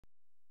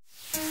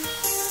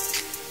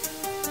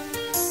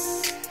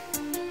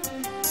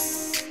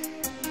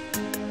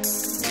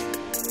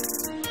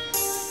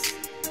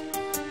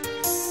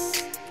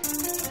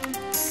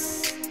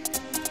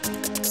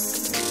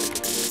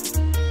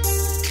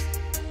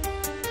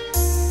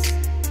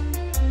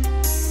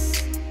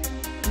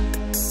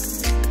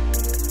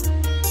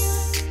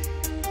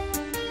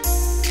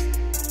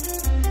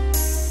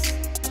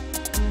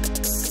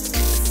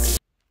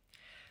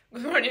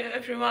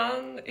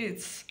everyone,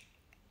 it's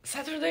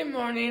Saturday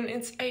morning,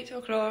 it's 8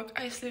 o'clock,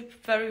 I sleep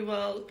very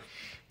well.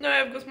 Now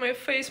I've got my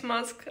face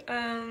mask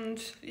and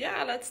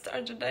yeah, let's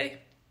start the day.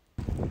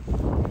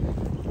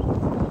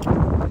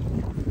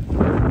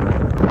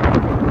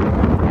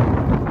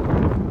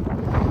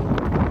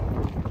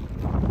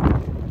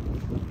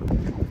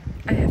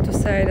 I have to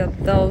say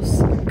that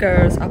those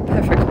girls are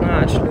perfect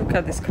match. Look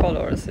at these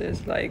colors,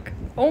 it's like,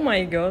 oh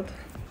my god.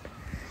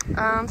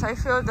 And I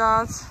feel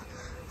that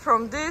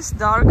from these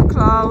dark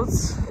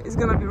clouds it's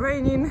gonna be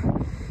raining.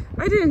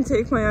 I didn't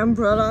take my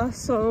umbrella,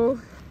 so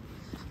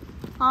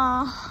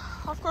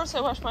of course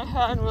I wash my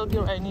hair and it will be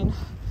raining.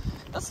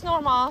 That's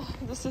normal,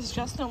 this is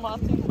just normal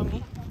thing for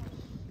me.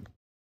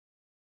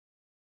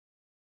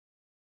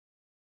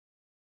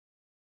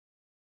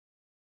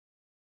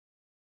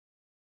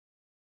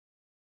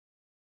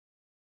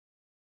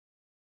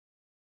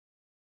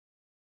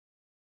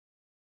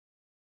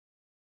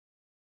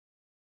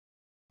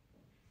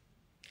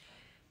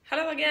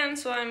 Hello again,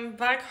 so I'm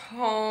back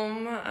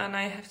home and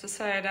I have to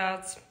say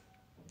that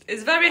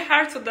it's very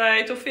hard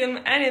today to film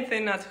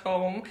anything at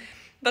home,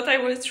 but I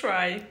will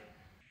try.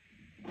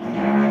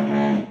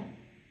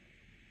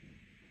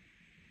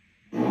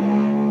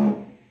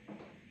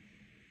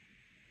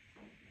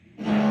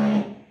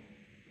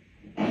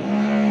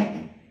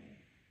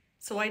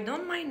 So I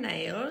done my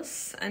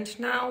nails and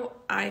now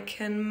I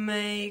can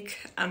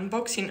make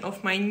unboxing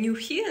of my new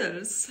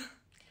heels.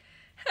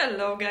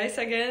 Hello guys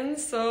again,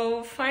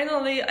 so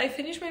finally I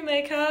finished my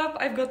makeup,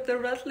 I've got the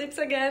red lips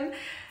again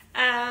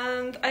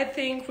and I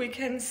think we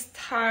can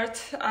start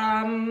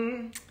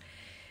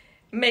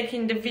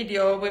making the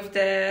video with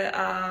the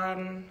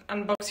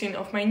unboxing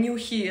of my new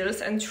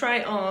heels and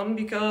try on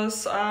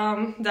because they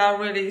are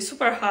really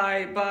super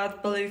high,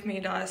 but believe me,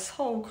 they are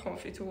so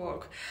comfy to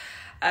walk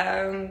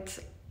and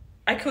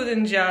I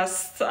couldn't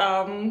just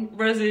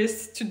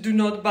resist to do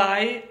not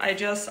buy. I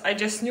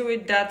just knew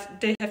it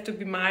that they have to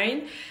be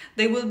mine.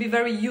 They will be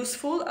very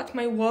useful at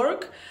my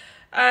work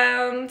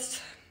and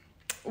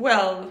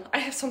well, I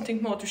have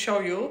something more to show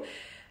you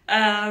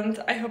and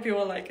I hope you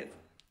will like it.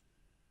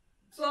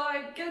 So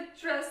I get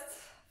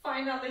dressed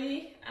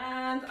finally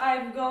and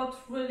I've got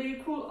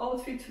really cool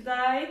outfit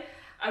today.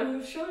 I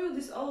will show you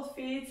this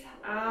outfit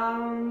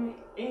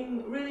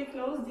in really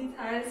close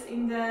details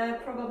in the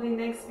probably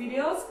next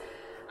videos.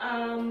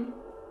 I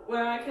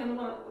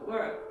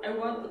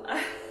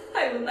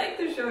would like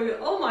to show you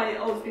all my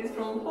outfits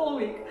from whole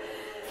week.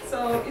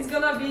 So it's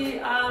gonna be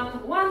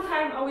one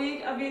time a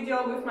week a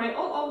video with my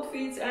old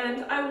outfits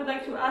and I would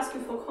like to ask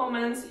you for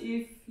comments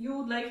if you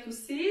would like to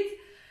see it.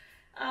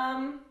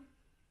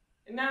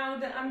 Now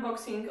the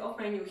unboxing of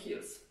my new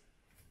heels.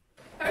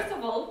 First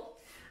of all,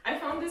 I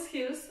found these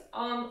heels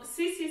on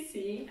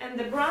CCC and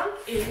the brand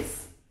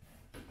is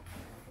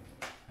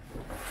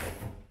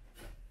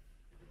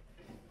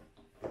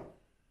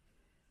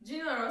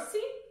Gino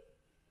Rossi.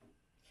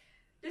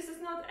 This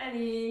is not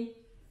any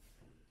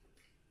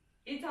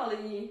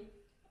Italy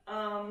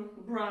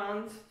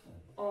brand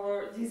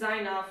or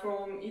designer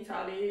from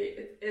Italy,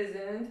 it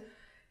isn't.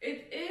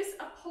 It is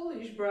a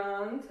Polish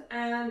brand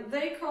and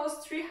they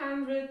cost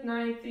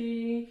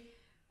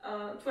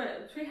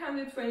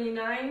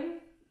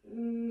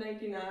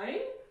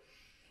 329.99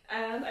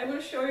 and I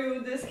will show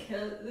you this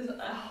heel.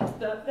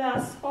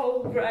 That's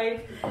so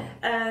great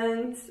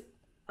and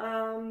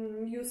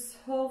you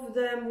saw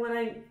them when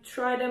I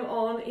tried them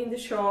on in the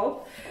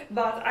shop,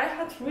 but I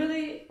had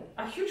really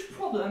a huge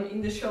problem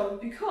in the shop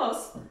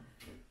because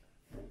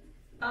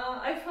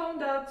I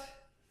found that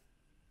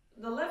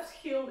the left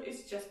heel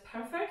is just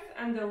perfect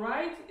and the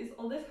right is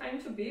all the time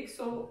too big,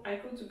 so I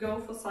could go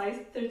for size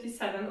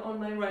 37 on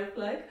my right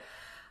leg.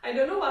 I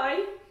don't know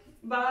why,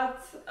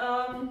 but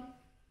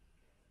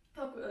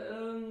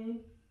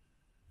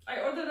I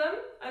ordered them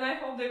and I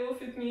hope they will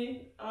fit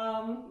me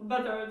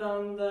better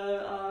than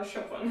the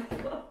shop one.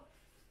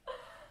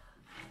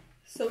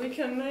 So we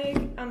can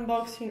make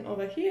unboxing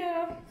over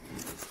here.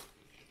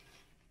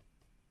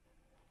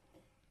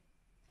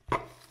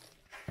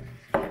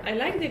 I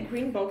like the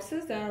green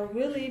boxes, they are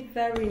really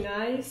very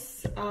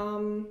nice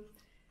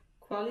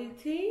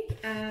quality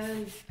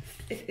and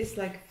it is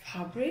like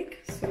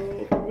fabric, so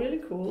really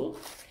cool.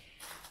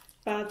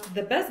 But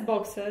the best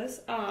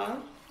boxes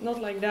are not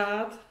like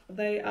that,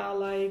 they are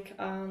like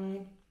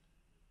the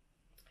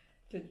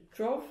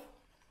drop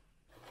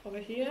over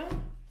here.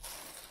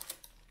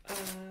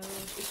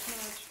 It's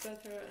much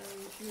better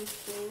and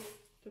useful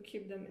to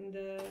keep them in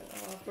the,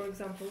 for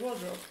example,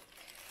 wardrobe.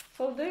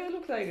 So they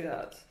look like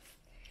that.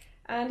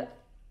 And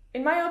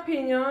in my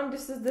opinion,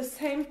 this is the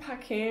same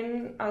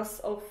packing as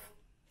of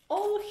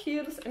all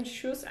heels and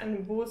shoes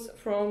and boots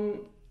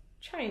from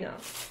China.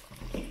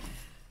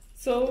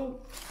 So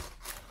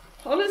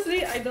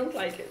honestly, I don't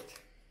like it.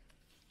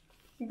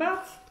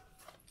 But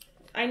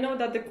I know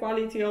that the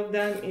quality of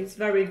them is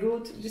very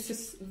good. This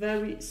is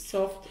very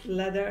soft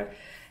leather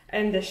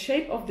and the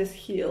shape of this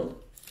heel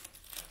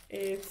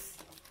is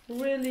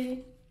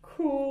really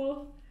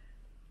cool.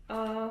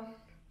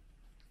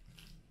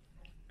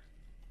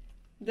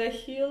 The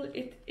heel,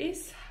 it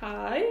is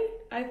high.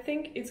 I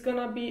think it's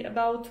gonna be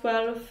about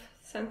 12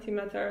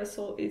 centimeters,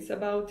 so it's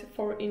about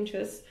 4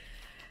 inches,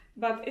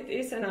 but it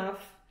is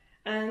enough.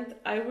 And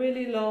I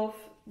really love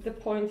the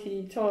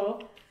pointy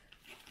toe.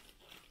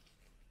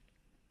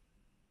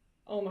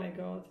 Oh my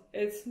god,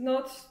 it's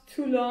not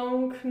too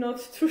long, not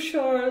too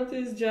short,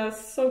 it's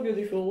just so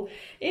beautiful.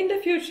 In the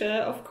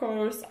future, of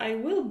course, I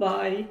will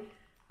buy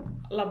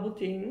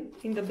Labutin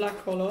in the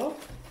black color,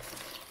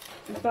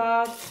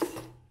 but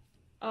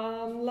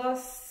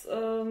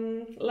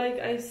like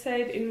I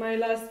said in my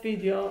last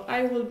video,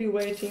 I will be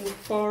waiting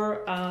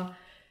for a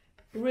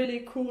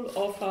really cool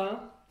offer,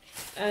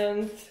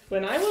 and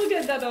when I will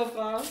get that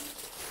offer,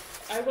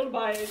 I will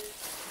buy it.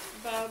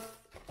 But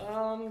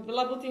the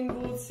Labutin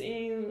boots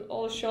in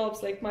all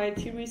shops, like my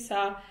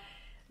Teresa,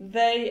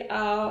 they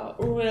are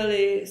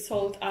really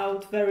sold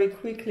out very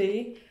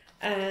quickly,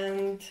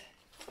 and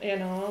you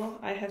know,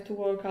 I have to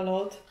work a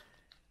lot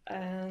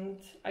and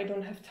I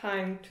don't have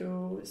time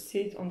to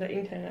sit on the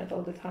internet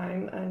all the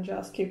time and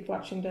just keep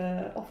watching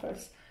the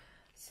offers.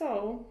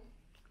 So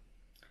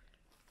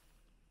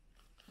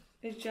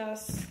it's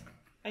just,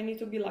 I need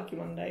to be lucky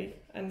one day,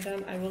 and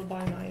then I will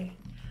buy my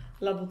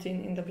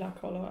Labutin in the black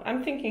color.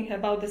 I'm thinking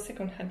about the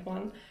second-hand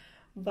one,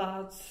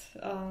 but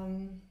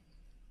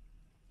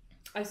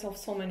I saw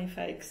so many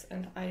fakes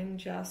and I'm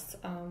just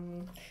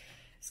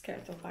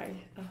scared of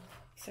buying a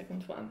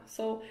second one.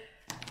 So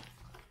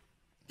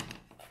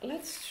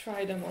let's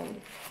try them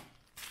on.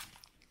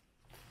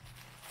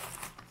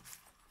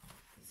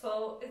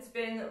 So it's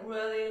been a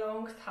really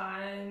long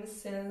time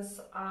since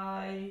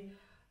I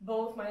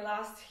bought my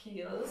last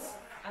heels,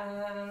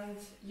 and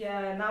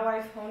yeah, now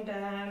I found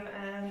them,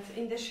 and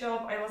in the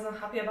shop I wasn't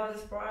happy about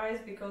this price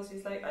because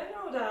it's like, I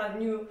know they are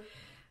new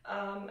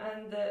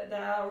and they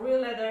are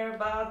real leather,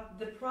 but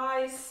the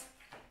price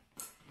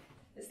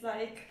is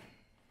like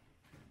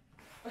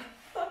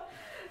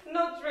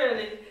not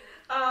really.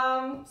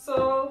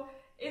 So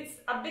it's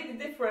a big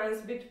difference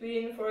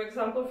between, for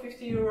example,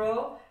 50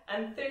 euro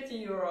and 30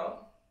 euro.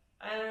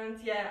 And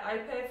yeah, I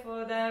pay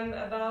for them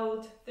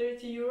about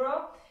 30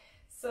 euro.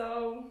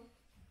 So,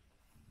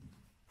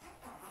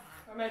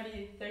 or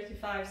maybe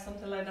 35,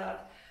 something like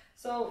that.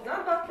 So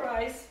not bad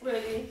price,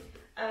 really.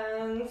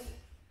 And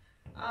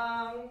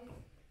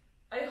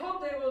I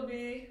hope they will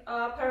be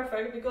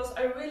perfect, because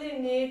I really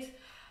need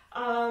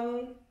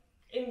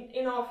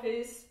in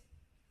office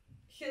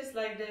heels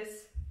like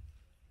this,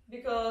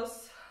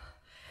 because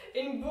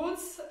in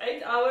boots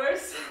 8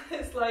 hours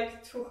is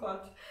like too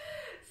hot.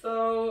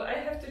 So I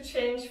have to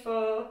change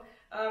for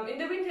in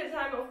the winter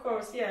time, of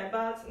course, yeah,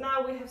 but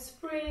now we have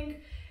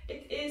spring,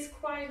 it is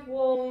quite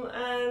warm,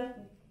 and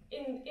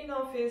in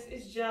office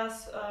it's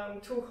just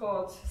too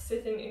hot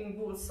sitting in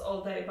boots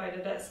all day by the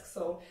desk.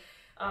 So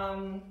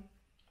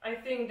I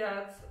think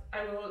that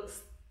I will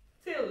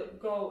still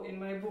go in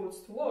my boots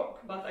to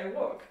work, but I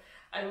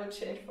will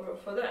change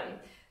for them.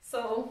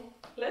 So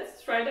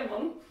let's try them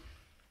on.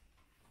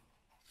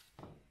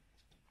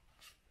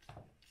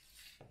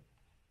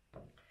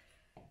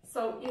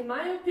 So in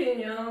my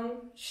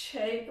opinion,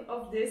 shape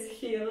of these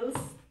heels,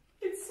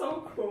 it's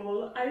so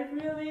cool. I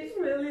really,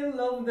 really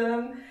love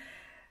them.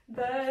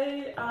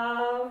 They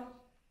are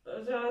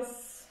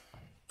just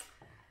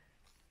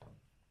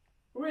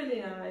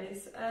really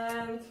nice,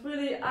 and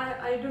really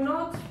I do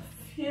not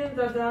feel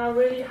that they are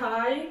really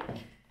high,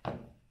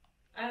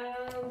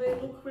 and they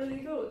look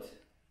really good.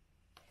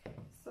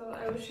 So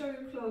I will show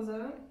you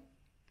closer.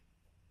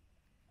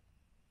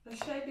 The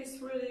shape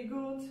is really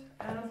good,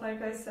 and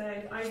like I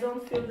said, I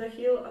don't feel the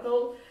heel at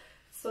all,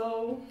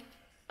 so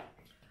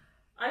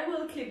I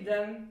will keep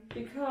them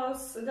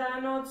because they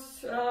are not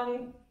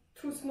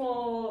too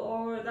small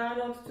or they are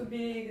not too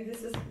big.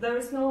 There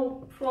is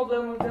no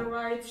problem with the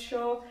right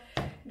shoe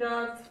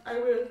that I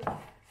will,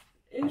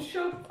 in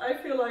shop I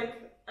feel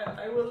like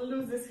I will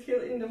lose this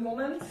heel in the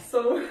moment,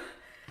 so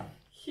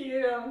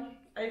here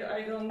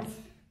I don't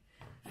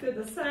feel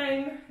the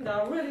same. They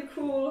are really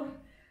cool.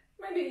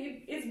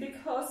 Maybe it's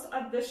because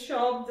at the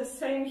shop the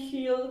same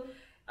heel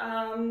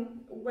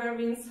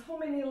wearing so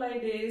many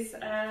ladies,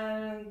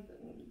 and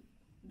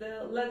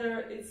the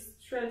leather is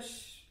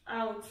stretched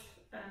out,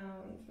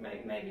 and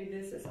maybe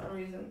this is a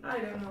reason, I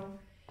don't know.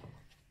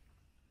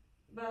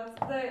 But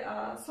they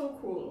are so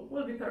cool,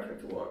 will be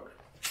perfect to work.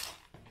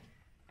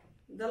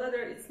 The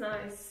leather is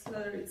nice,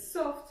 leather is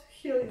soft,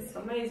 heel is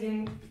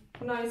amazing,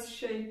 nice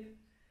shape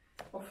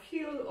of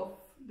heel, of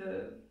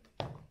the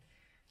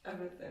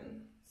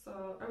everything.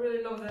 So I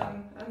really love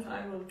them, and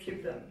I will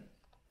keep them.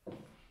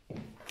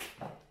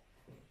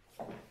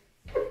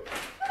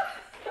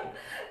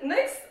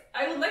 Next,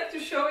 I would like to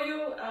show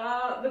you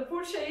the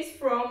purchase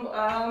from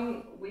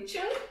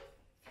Wittchen.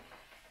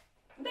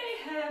 They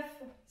have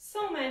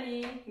so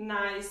many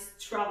nice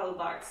travel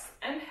bags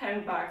and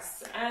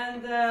handbags,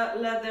 and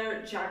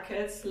leather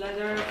jackets,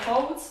 leather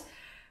coats,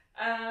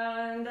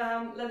 and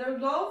leather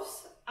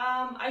gloves.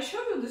 I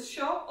showed you this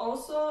shop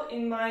also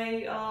in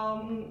my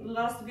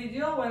last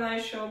video when I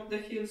showed the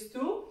heels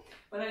too,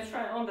 when I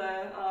try on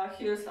the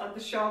heels at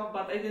the shop,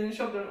 but I didn't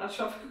shop them at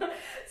shop.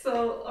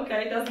 So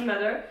okay, doesn't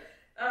matter.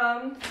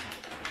 I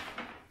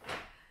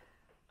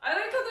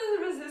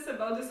totally resist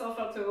about this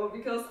offer too,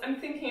 because I'm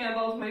thinking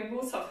about my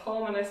boots at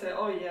home and I say,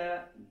 oh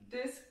yeah,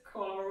 this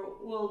color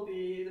will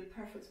be the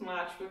perfect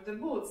match with the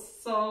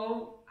boots.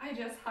 So I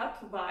just had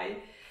to buy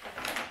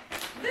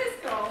this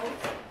coat.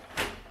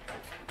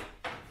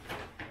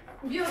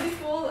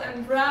 Beautiful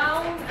and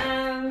brown,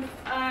 and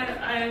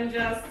I am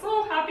just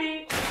so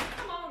happy.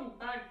 Come on,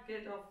 back,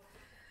 get off.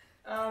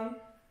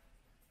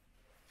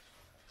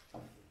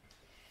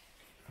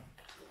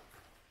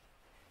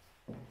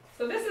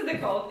 So this is the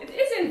coat. It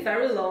isn't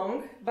very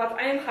long, but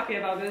I am happy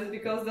about this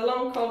because the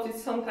long coat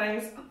is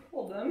sometimes a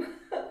problem.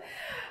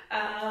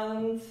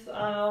 And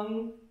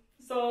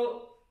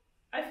so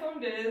I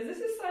found this. This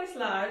is size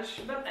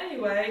large, but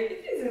anyway,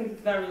 it isn't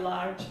very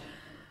large.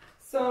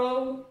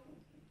 So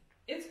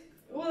it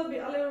will be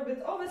a little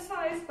bit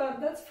oversized, but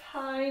that's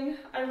fine.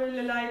 I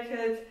really like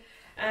it,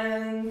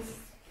 and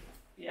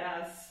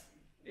yes,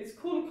 it's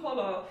cool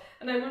color.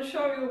 And I will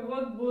show you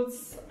what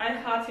boots I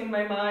had in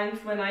my mind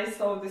when I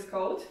saw this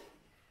coat.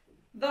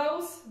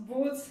 Those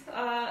boots,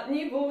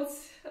 knee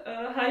boots,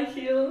 high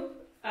heel,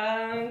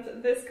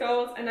 and this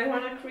coat, and I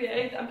want to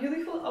create a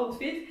beautiful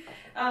outfit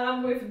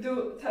with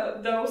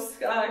those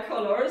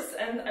colors,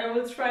 and I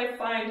will try to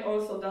find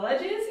also the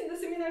leggings in the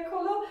similar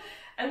color,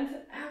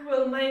 and I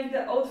will make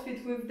the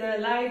outfit with the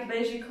light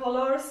beige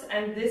colors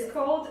and this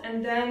coat,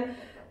 and then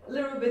a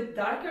little bit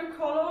darker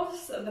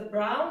colors, the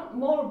brown,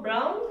 more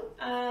brown,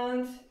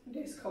 and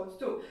this coat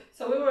too.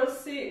 So we will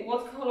see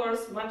what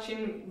colors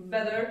matching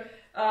better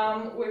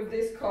with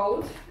this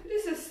coat.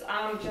 This is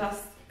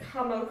just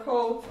camel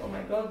coat. Oh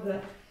my god,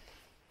 the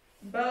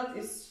belt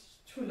is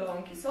too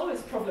long. It's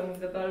always a problem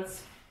with the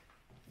belts.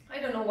 I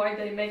don't know why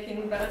they're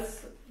making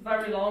belts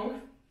very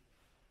long.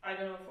 I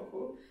don't know for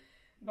who,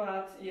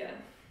 but yeah.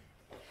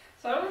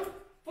 So I will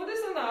put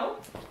this on now.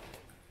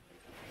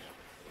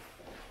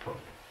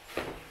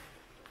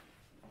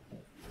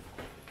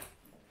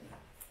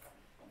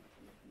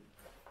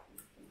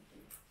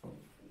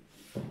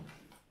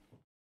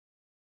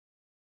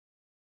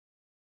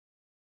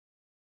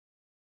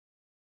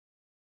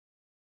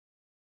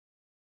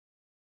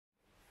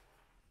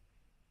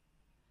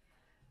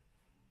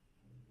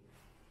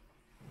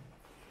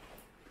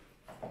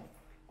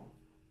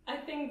 I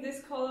think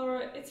this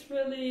color, it's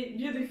really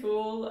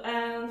beautiful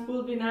and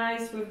will be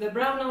nice with the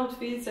brown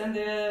outfits and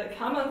the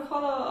camel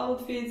color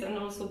outfits and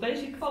also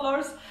beige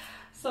colors.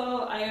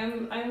 So I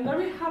am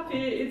very happy.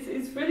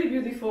 It's really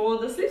beautiful.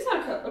 The sleeves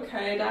are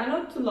okay, they are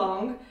not too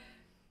long.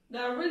 They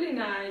are really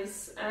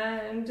nice,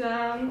 and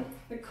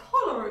the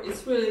color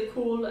is really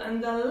cool,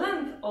 and the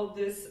length of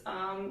this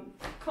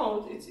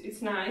coat,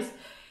 it's nice.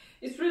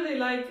 It's really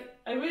like,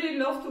 I really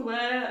love to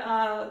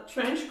wear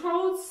trench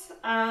coats,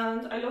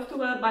 and I love to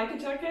wear biker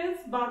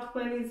jackets, but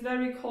when it's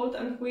very cold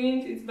and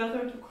wind, it's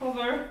better to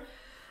cover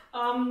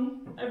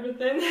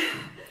everything.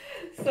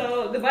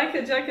 So the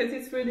biker jacket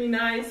is really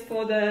nice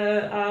for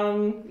the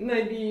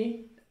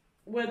maybe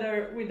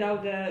weather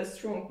without the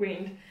strong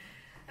wind.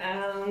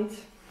 And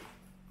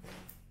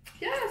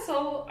yeah,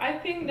 so I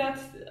think that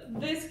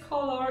this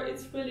color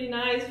is really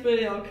nice,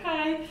 really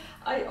okay.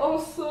 I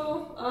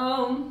also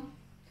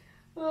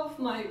love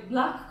my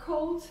black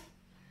coat,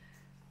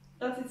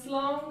 that it's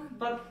long,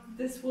 but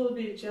this will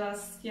be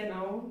just, you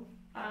know,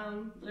 a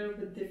little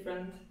bit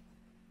different.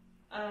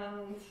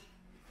 And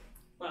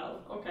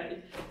well,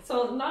 okay.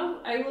 So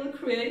now I will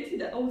create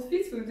the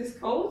outfits with this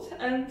coat,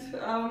 and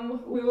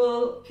we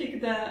will pick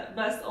the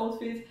best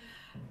outfit.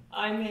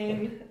 I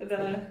mean,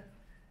 the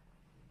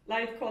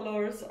light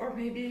colors, or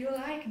maybe you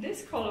like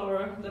this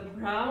color, the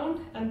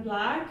brown and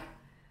black.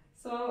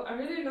 So I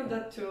really love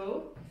that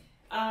too.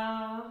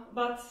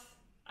 But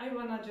I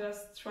wanna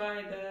just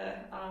try the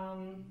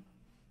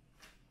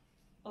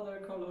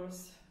other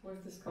colors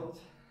with this coat.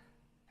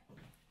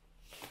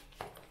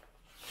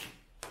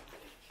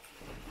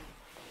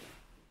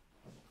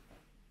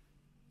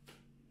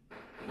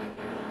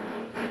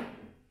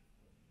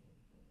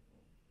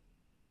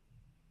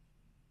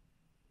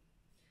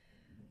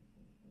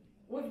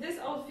 With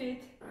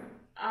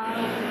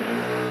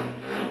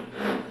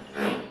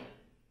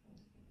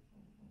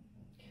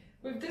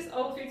this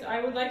outfit,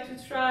 I would like to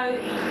try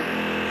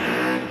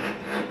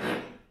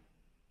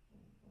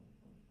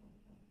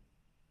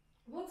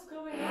what's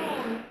going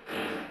on.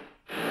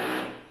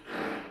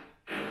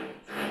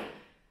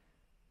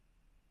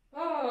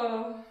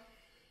 Oh,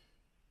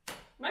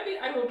 maybe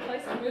I will play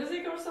some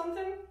music or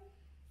something,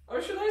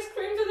 or should I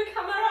scream to the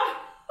camera?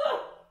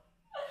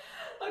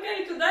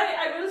 Okay, today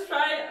I will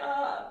try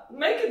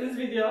making this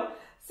video.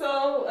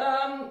 So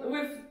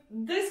with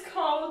this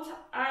coat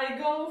I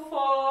go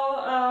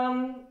for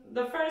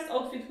the first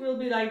outfit will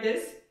be like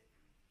this.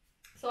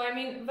 So I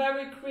mean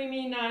very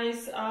creamy,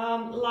 nice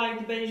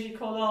light beige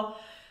color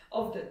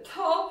of the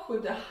top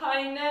with the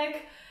high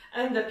neck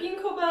and the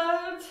pinko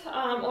belt.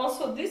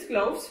 Also these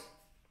gloves,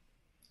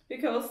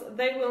 because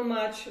they will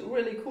match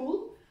really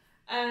cool.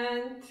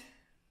 And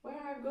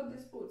where I've got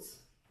these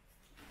boots?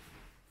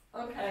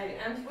 Okay,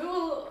 and we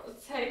will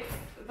take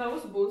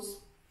those boots.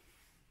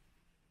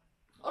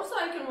 Also,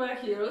 I can wear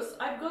heels.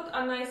 I've got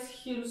a nice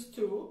heels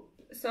too.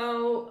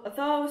 So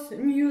those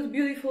nude,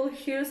 beautiful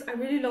heels, I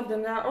really love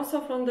them. They are also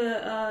from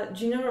the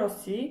Gino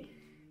Rossi.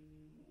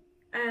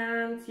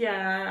 And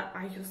yeah,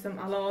 I use them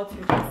a lot.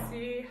 You can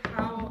see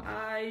how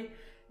I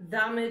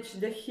damage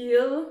the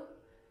heel.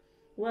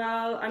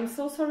 Well, I'm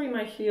so sorry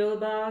my heel,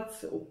 but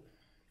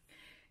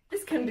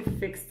this can be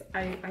fixed,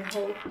 I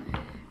hope.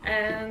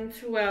 And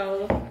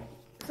well,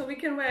 so we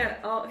can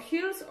wear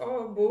heels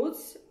or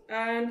boots,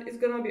 and it's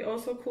gonna be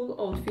also cool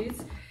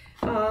outfits.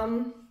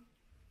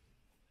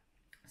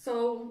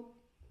 So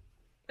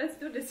let's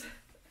do this.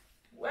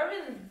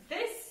 Wearing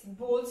these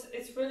boots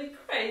is really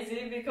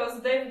crazy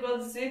because they've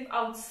got zip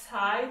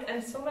outside,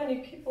 and so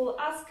many people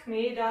ask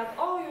me that,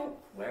 oh, you're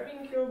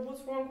wearing your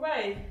boots wrong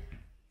way.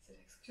 I said,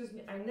 excuse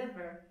me, I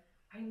never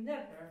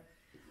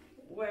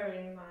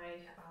wearing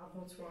my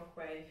boots wrong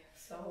way.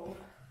 So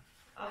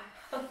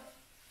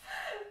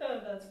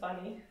that's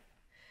funny.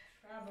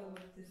 Travel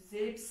with the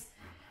zips,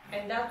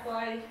 and that's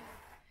why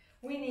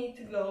we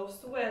need gloves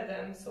to wear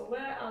them. So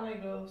where are my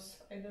gloves?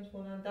 I don't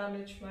want to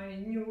damage my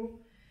new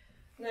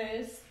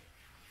nails.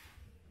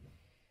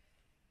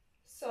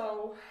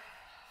 So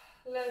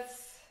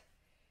let's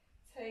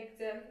take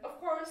them. Of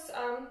course,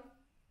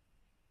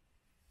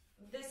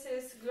 this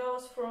is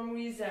gloves from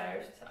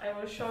Reserved. I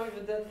will show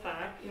you the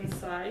tag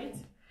inside.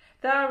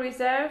 They are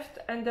reserved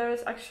and there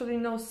is actually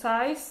no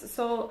size,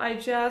 so I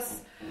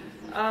just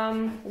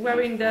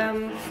wearing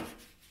them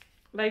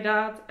like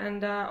that,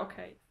 and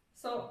okay.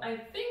 So I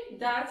think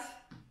that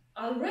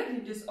already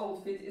this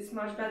outfit is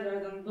much better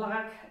than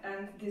black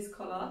and this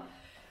color.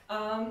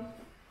 I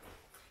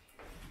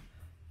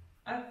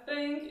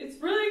think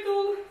it's really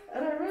cool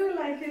and I really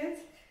like it.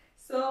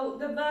 So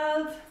the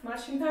belt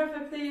matching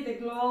perfectly, the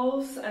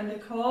gloves and the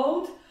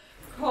coat.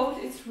 Coat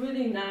is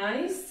really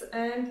nice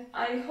and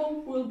I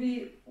hope will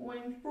be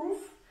windproof.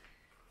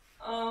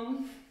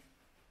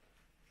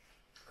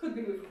 Could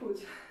be with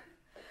hood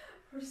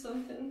or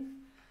something.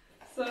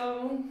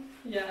 So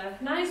yeah,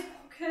 nice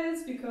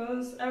pockets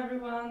because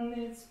everyone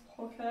needs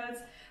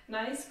pockets.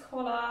 Nice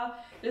collar.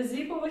 The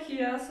zip over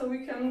here so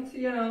we can,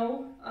 you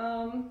know,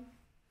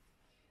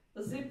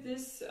 zip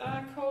this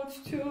coat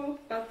too,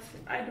 but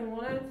I don't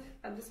want it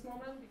at this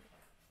moment.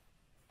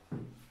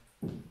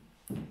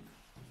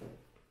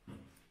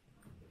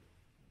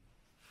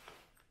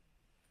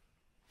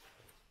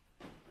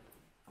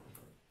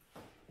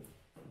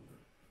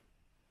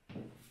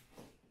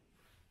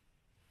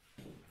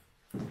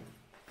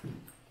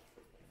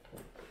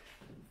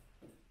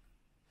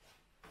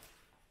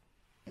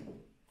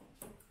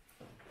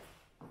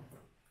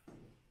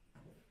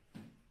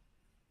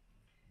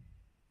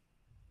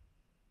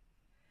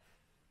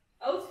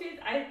 Outfit,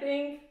 I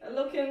think,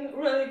 looking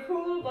really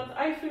cool, but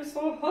I feel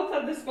so hot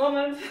at this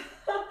moment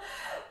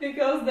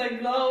because the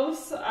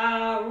gloves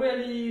are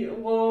really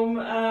warm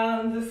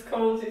and this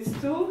coat is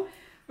too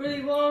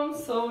really warm.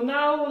 So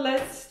now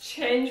let's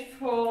change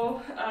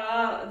for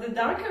the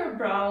darker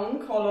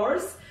brown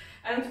colors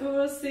and we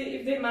will see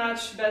if they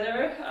match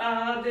better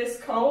this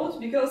coat,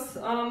 because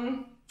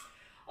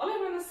all I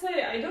want to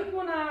say, I don't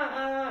want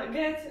to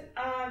get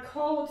a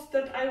coat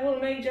that I will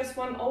make just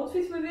one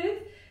outfit with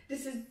it.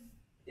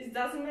 It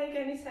doesn't make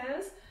any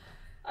sense.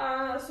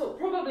 So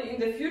probably in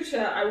the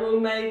future I will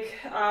make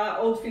an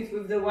outfit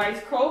with the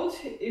white coat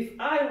if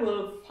I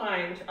will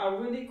find a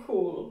really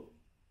cool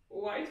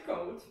white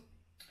coat.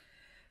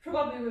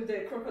 Probably with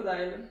the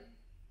crocodile.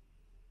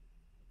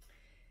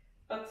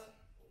 But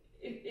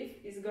if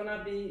it's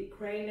gonna be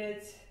grey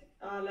knit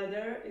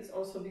leather, it's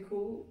also be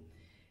cool.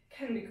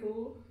 Can be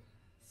cool.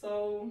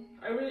 So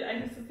I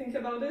have to think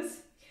about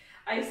this.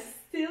 I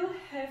still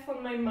have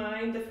on my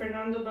mind the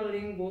Fernando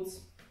Berlin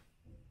boots.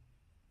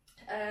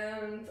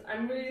 And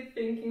I'm really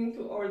thinking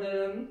to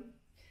order them.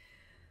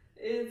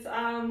 It's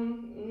I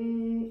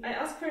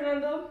asked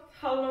Fernando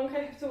how long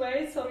I have to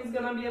wait, so it's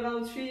gonna be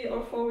about 3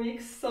 or 4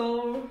 weeks.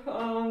 So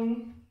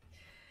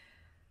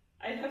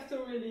I have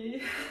to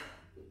really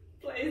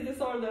place this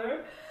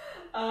order,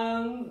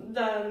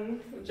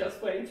 then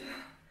just wait.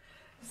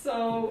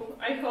 So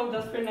I hope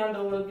that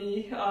Fernando will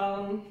be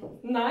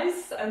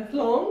nice and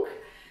long.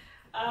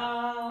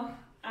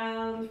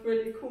 And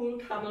really cool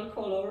camel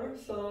color,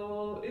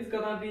 so it's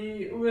gonna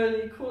be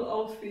really cool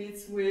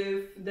outfits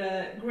with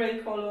the gray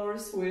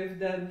colors, with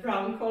the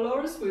brown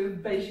colors,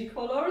 with beige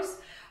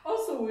colors,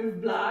 also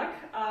with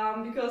black,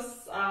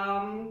 because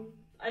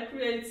I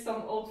create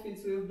some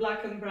outfits with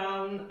black and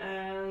brown,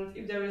 and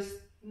if there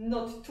is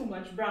not too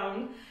much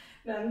brown,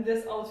 then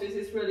this outfit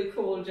is really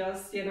cool.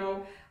 Just, you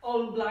know,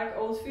 all black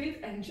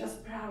outfit and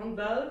just brown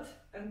belt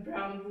and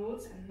brown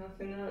boots and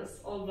nothing else,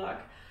 all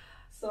black.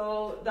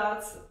 So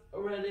that's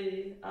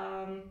really,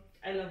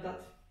 I love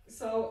that.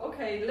 So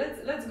okay,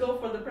 let's go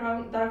for the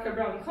darker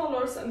brown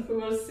colors, and we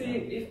will see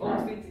if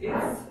outfit is.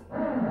 Yeah,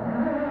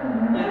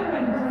 I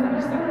need to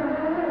finish that.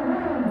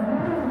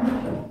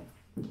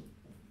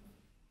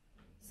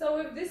 So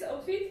with this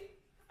outfit,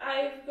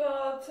 I've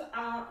got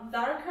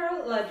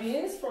darker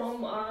leggings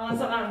from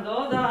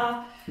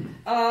Zalando.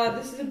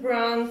 This is the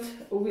brand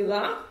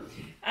Willa,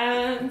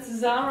 and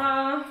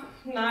Zara,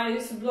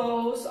 nice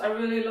blouse. I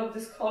really love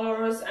these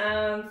colors,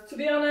 and to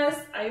be honest,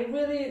 I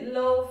really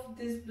love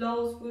this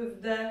blouse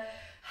with the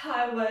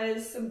high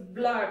waist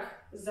black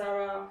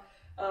Zara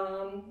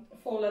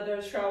faux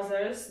leather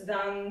trousers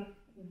than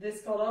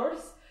these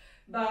colors,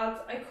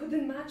 but I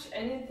couldn't match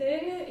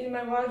anything in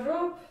my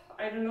wardrobe.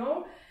 I don't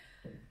know.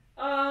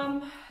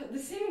 The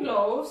same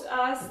gloves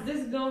as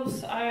these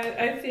gloves,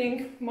 I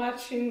think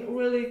matching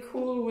really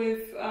cool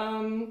with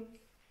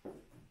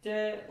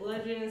the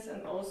leggings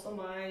and also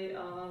my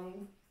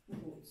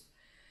boots.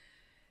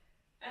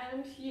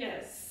 And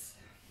yes,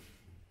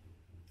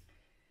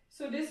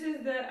 so this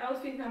is the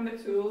outfit number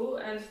 2,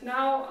 and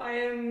now I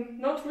am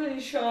not really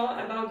sure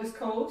about this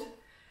coat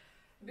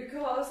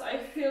because I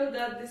feel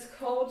that this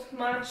coat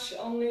match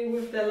only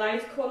with the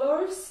light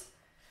colors,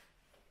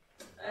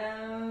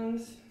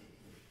 and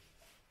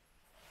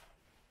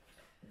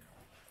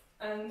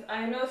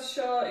I'm not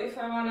sure if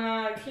I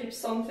wanna keep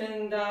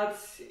something that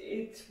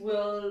it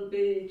will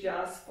be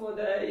just for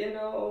the, you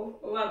know,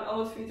 one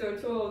outfit or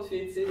 2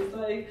 outfits. It's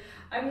like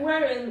I'm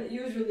wearing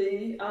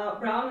usually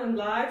brown and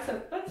black,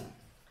 but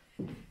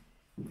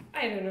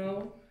I don't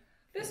know.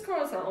 These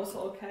colors are also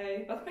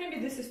okay, but maybe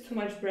this is too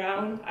much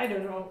brown. I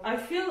don't know. I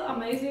feel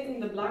amazing in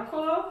the black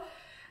color,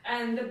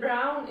 and the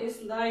brown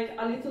is like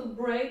a little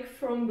break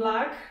from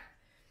black.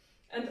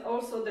 And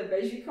also the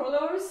beige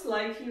colors,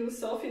 like you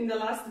saw in the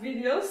last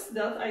videos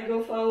that I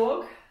go for a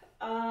walk.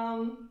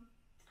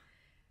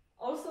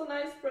 Also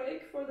nice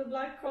break for the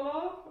black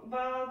color,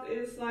 but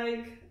it's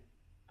like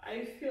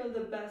I feel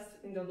the best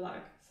in the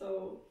black.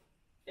 So,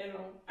 you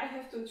know, I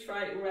have to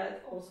try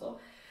red also.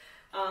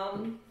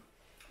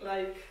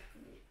 Like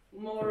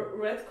more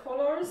red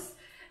colors,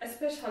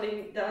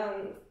 especially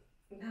than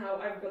now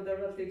I've got the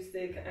red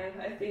lipstick, and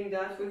I think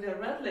that with the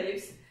red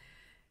lips,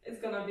 it's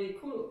gonna be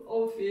cool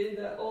outfit,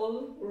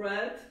 all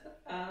red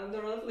and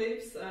the red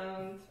lips,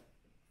 and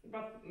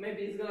but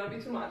maybe it's gonna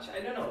be too much, I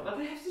don't know, but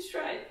I have to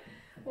try,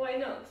 why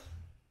not?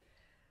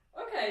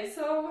 Okay,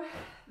 so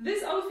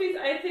this outfit,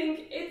 I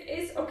think it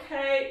is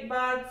okay,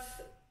 but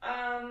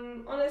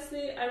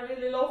honestly I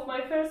really love my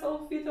first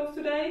outfit of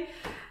today,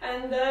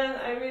 and then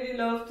I really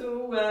love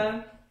to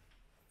wear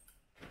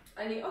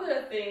any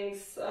other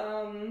things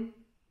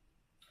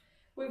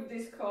with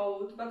this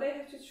coat, but I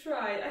have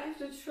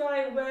to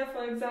try wear,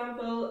 for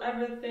example,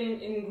 everything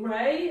in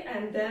grey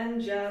and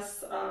then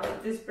just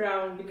this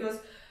brown, because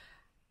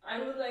I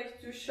would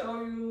like to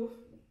show you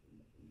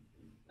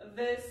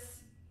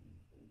this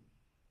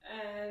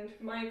and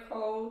my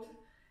coat,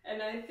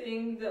 and I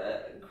think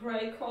the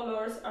grey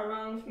colors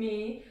around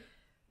me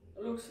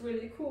looks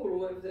really cool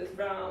with this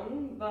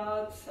brown,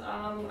 but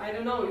I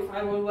don't know if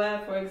I will wear,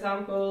 for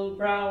example,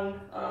 brown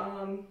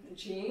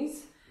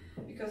jeans,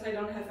 because I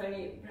don't have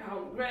any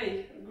brown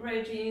grey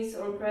jeans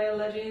or grey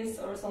leggings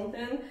or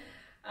something,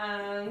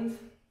 and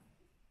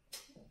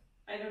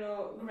I don't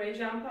know, grey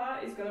jumper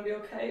is gonna be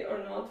okay or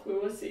not, we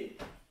will see.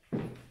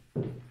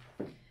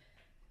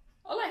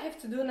 All I have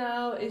to do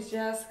now is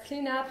just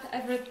clean up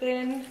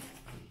everything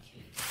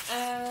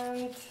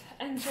and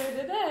enjoy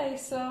the day.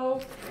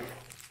 So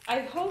I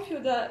hope you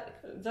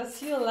that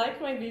you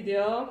like my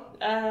video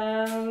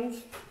and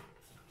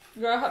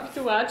you are happy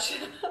to watch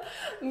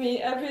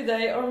me every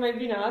day, or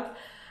maybe not.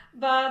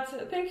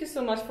 But thank you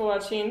so much for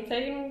watching.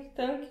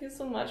 Thank you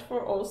so much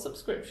for all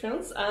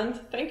subscriptions, and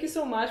thank you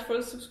so much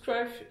for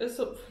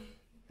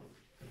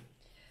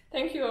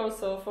thank you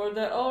also for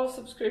the all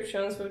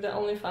subscriptions with the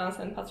OnlyFans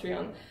and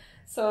Patreon.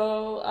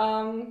 So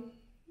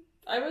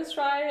I will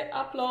try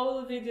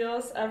upload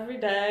videos every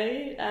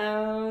day,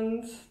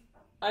 and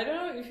I don't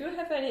know if you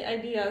have any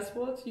ideas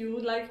what you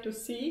would like to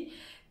see.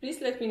 Please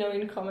let me know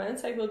in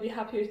comments. I will be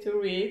happy to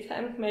read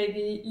and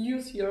maybe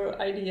use your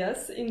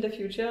ideas in the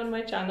future on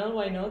my channel,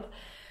 why not?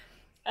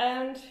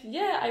 And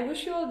yeah, I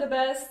wish you all the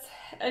best.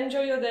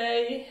 Enjoy your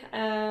day,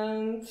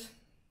 and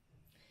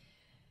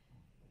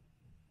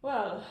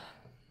well,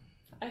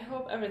 I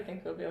hope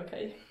everything will be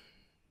okay.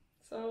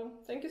 So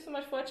thank you so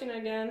much for watching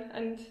again,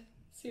 and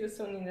see you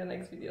soon in the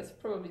next videos,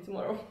 probably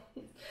tomorrow.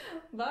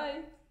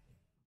 Bye!